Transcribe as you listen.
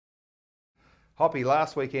Hoppy,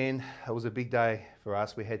 last weekend, it was a big day for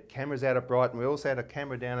us. We had cameras out at Brighton. We also had a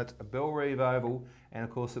camera down at Bellerive Oval. And of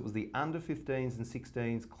course, it was the under-15s and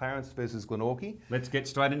 16s, Clarence versus Glenorchy. Let's get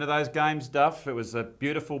straight into those games, Duff. It was a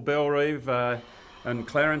beautiful Bellerive and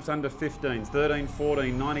Clarence under-15s,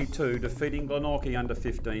 13-14, 92, defeating Glenorchy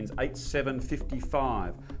under-15s, 8-7,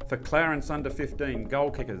 55. For Clarence under-15, goal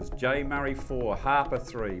kickers, J. Murray 4, Harper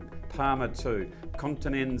 3, Palmer 2,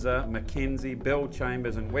 Continenza, Mackenzie,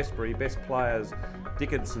 Bellchambers and Westbury. Best players,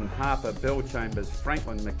 Dickinson, Harper, Bellchambers,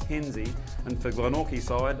 Franklin, Mackenzie. And for Glenorchy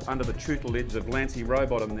side, under the tutelage of Lancey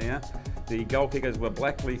Rowbottom there, the goal kickers were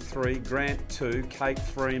Blackley 3, Grant 2, Kate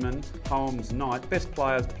Freeman, Holmes Knight. Best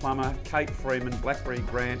players, Plummer, Kate Freeman, Blackberry,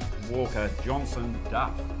 Grant, Walker, Johnson,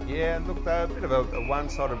 Duff. Yeah, look, a bit of a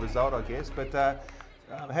one-sided result, I guess, but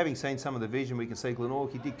having seen some of the vision, we can see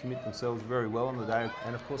Glenorchy did commit themselves very well on the day.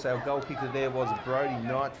 And of course, our goal kicker there was Brody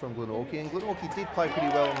Knight from Glenorchy, and Glenorchy did play pretty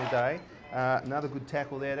well on the day. Another good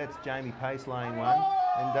tackle there, that's Jamie Pace laying one.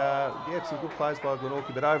 And yeah, some good plays by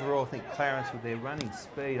Glenorchy, but overall I think Clarence with their running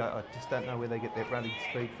speed, I just don't know where they get that running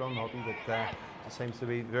speed from, Hoppy, but it seems to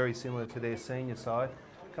be very similar to their senior side.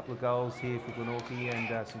 A couple of goals here for Glenorchy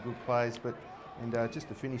and some good plays, but just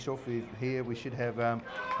to finish off with here, we should have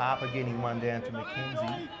Harper getting one down to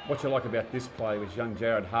Mackenzie. What you like about this play was young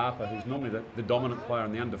Jared Harper, who's normally the dominant player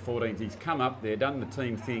in the under-14s. He's come up there, done the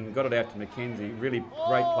team thing, got it out to Mackenzie. Really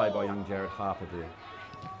great play by young Jared Harper there.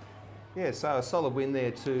 Yeah, so a solid win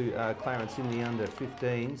there to Clarence in the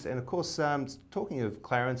under-15s. And of course, talking of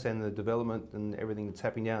Clarence and the development and everything that's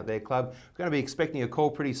happening down at their club, we're going to be expecting a call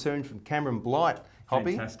pretty soon from Cameron Blight.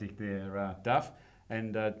 Hoppy. Fantastic there, Duff.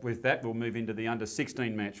 And with that, we'll move into the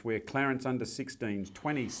under-16 match where Clarence under-16s,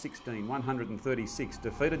 20-16, 136,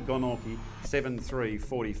 defeated Glenorchy 7-3,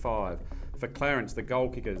 45. For Clarence, the goal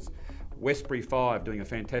kickers, Westbury 5 doing a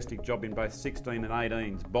fantastic job in both 16 and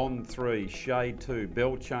 18s, Bond 3, Shade 2,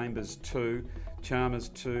 Bellchambers 2, Chalmers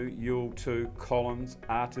 2, Yule 2, Collins,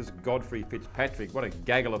 Artis, Godfrey, Fitzpatrick. What a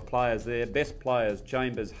gaggle of players there. Best players,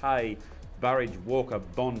 Chambers, Hay, Burridge, Walker,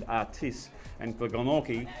 Bond, Artis. And for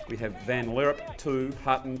Glenorchy, we have Van Lerp 2,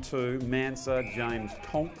 Hutton 2, Manser, James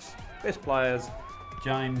Tonks. Best players,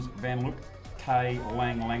 James, Van Look, Kay,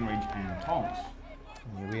 Lang, Langridge and Tonks.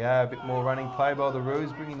 Here we are, a bit more running play by the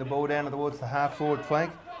Roos, bringing the ball down towards the half-forward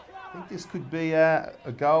flank. I think this could be a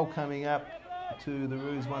goal coming up to the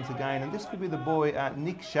Roos once again, and this could be the boy,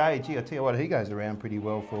 Nick Shade. Gee, I tell you what, he goes around pretty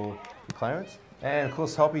well for Clarence. And of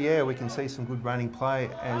course, Hoppy, yeah, we can see some good running play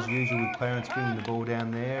as usual with Clarence bringing the ball down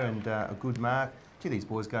there and a good mark. Gee, these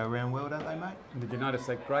boys go around well, don't they, mate? Did you notice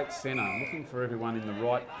that great centre, looking for everyone in the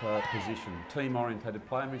right position, team-orientated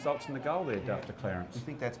play, and results in the goal there, Duff, to Clarence. I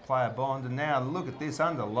think that's player Bond. And now look at this,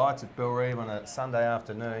 under lights at Bellerive on a Sunday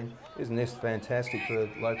afternoon. Isn't this fantastic for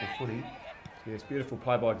local footy? Yes, beautiful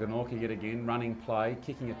play by Glenorchy yet again, running play,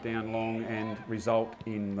 kicking it down long and result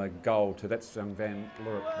in the goal to that's Van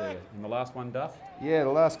Lerp there. And the last one, Duff? Yeah,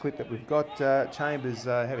 the last clip that we've got, Chambers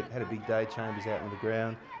had a big day, Chambers out on the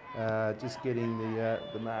ground, just getting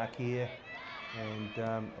the mark here. And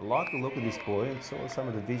I like the look of this boy and saw some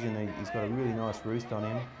of the vision. He's got a really nice roost on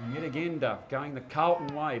him. And yet again, Duff, going the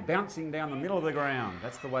Carlton way, bouncing down the middle of the ground.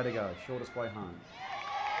 That's the way to go, shortest way home.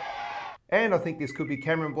 And I think this could be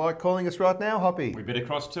Cameron Blight calling us right now, Hoppy. We better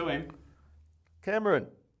cross to him. Cameron.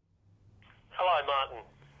 Hello, Martin.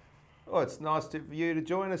 Oh, it's nice for you to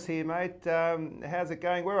join us here, mate. How's it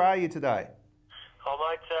going? Where are you today? Oh,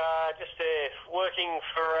 mate, just working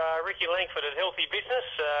for Ricky Langford at Healthy Business.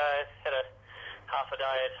 Had a half a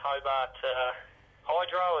day at Hobart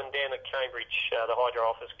Hydro and down at Cambridge, the Hydro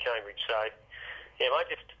office, Cambridge. So, yeah, mate,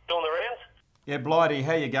 just doing the rounds. Yeah, Blighty,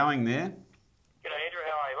 how you going there? G'day, Andrew.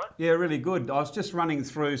 How are you, mate? Yeah, really good. I was just running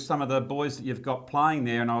through some of the boys that you've got playing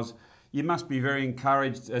there, and you must be very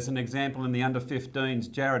encouraged. As an example, in the under-15s,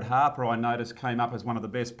 Jared Harper, I noticed, came up as one of the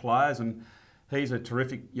best players, and he's a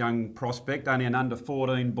terrific young prospect, only an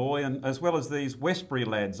under-14 boy, and as well as these Westbury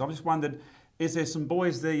lads. I just wondered, is there some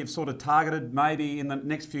boys there you've sort of targeted maybe in the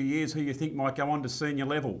next few years who you think might go on to senior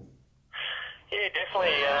level? Yeah,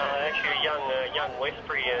 definitely. Actually, young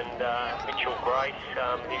Westbury and Mitchell Grace.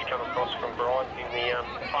 He's come across from Brighton in the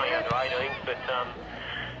playing under 18s, but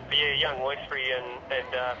yeah, young Westbury and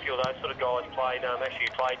a few of those sort of guys actually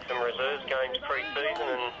played some reserves games pre-season,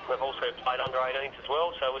 and we've also played under 18s as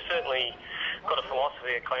well. So we've certainly got a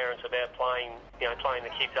philosophy at Clarence about playing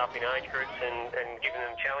the kids up in age groups and giving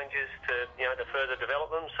them challenges to further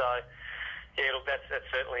develop them. So. Yeah, look, that's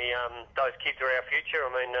certainly, those kids are our future. I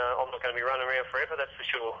mean, I'm not going to be running around forever, that's for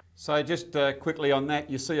sure. So just quickly on that,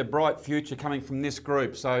 you see a bright future coming from this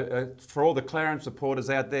group. So for all the Clarence supporters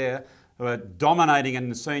out there, who are dominating in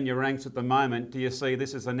the senior ranks at the moment. Do you see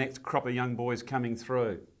this as the next crop of young boys coming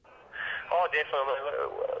through? Oh, definitely.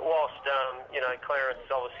 Whilst, Clarence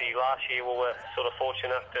obviously last year we were sort of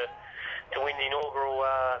fortunate enough to win the inaugural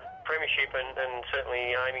premiership and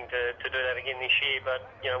certainly aiming to do that again this year. But,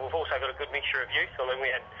 we've also got a good mixture of youth. I mean,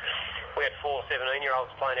 we had 4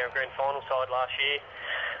 17-year-olds playing our grand final side last year.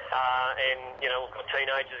 We've got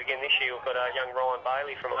teenagers again this year. We've got young Ryan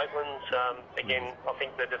Bailey from Oaklands. Again, I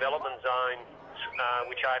think the development zones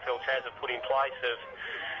which AFLs have put in place has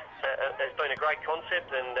been a great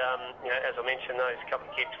concept, and as I mentioned, those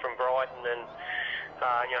couple of kids from Brighton and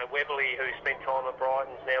Webley, who spent time at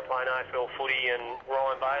Brighton, is now playing AFL footy, and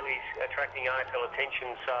Ryan Bailey's attracting AFL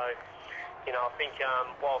attention. So, I think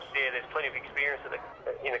whilst there's plenty of experience in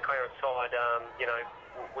the Clarence side,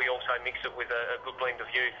 we also mix it with a good blend of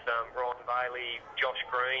youth. Ryan Bailey, Josh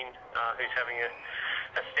Green, who's having a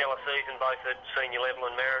stellar season both at senior level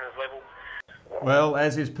and Mariners level. Well,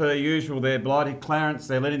 as is per usual there, Blighty, Clarence,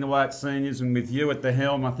 they're leading the way at seniors, and with you at the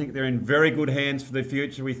helm, I think they're in very good hands for the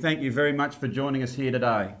future. We thank you very much for joining us here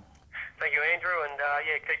today. Thank you, Andrew, and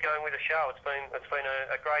keep going with the show. It's been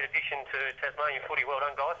a great addition to Tasmanian footy. Well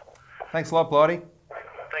done, guys. Thanks a lot, Blighty.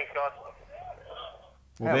 Thanks, guys.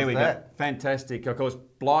 Well, there we go. Fantastic. Of course,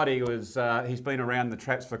 Blighty he's been around the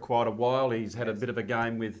traps for quite a while. He's had a bit of a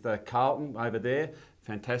game with Carlton over there.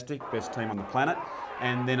 Fantastic, best team on the planet.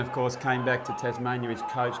 And then, of course, came back to Tasmania. He's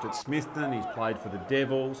coached at Smithton. He's played for the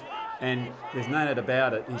Devils. And there's no doubt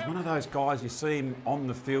about it. He's one of those guys, you see him on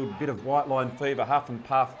the field, bit of white line fever, huff and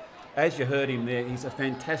puff. As you heard him there, he's a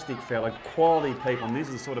fantastic fellow, quality people. And these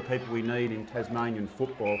are the sort of people we need in Tasmanian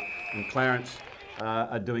football. And Clarence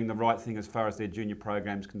are doing the right thing as far as their junior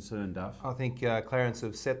program's concerned, Duff. I think Clarence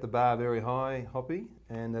have set the bar very high, Hoppy,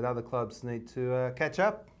 and that other clubs need to catch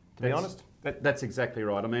up, to be honest. That's exactly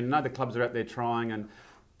right. I mean, other clubs are out there trying, and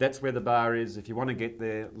that's where the bar is. If you want to get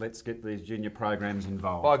there, let's get these junior programs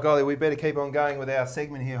involved. By golly, we better keep on going with our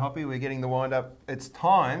segment here, Hoppy. We're getting the wind up. It's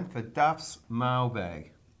time for Duff's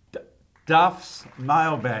mailbag. Duff's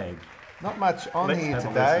mailbag. Not much on here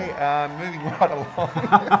today. Moving right along.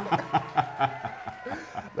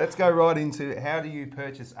 Let's go right into how do you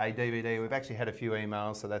purchase a DVD. We've actually had a few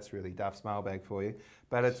emails, so that's really Duff's mailbag for you.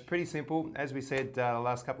 But it's pretty simple. As we said the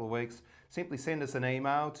last couple of weeks, simply send us an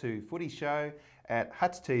email to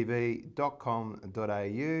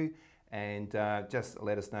footyshow@hutstv.com.au and just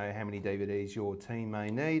let us know how many DVDs your team may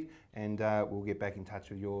need, and we'll get back in touch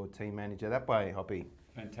with your team manager that way, Hoppy.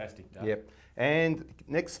 Fantastic, Duff. Yep. And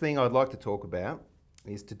next thing I'd like to talk about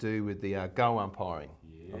is to do with the goal umpiring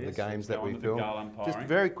of the games that we film. Just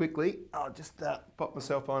very quickly, I'll just pop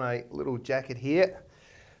myself on a little jacket here.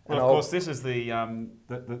 Well, of course, this is the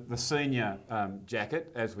senior jacket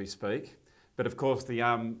as we speak. But of course, the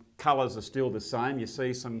colours are still the same. You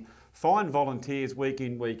see some fine volunteers week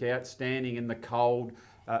in, week out, standing in the cold.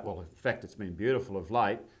 Well, in fact, it's been beautiful of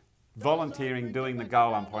late. Volunteering, doing the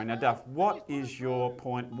goal umpiring. Now, Duff, what is your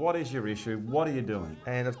point? What is your issue? What are you doing?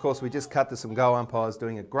 And of course, we just cut to some goal umpires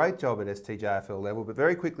doing a great job at STJFL level. But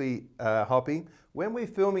very quickly, Hoppy, when we're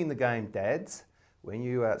filming the game, Dads, when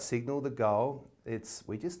you signal the goal,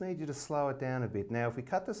 we just need you to slow it down a bit. Now, if we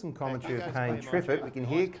cut to some commentary of Kane Triffett, we can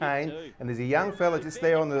hear Kane, and there's a young fella just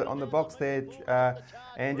there on the box there,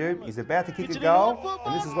 Andrew. He's about to kick a goal,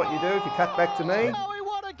 and this is what you do. If you cut back to me,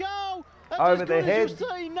 over their head,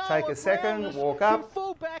 take a second, walk up,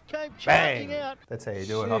 bang! That's how you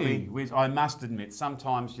do it, Hoppy. I must admit,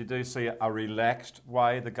 sometimes you do see a relaxed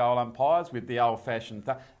way, the goal umpires, with the old-fashioned...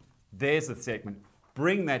 There's the segment.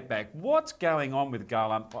 Bring that back. What's going on with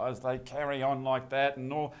goal umpires? They carry on like that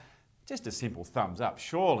and all. Just a simple thumbs up,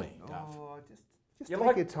 surely, Duff. Oh, just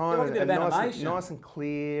take your time and nice and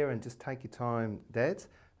clear, and just take your time, Dads.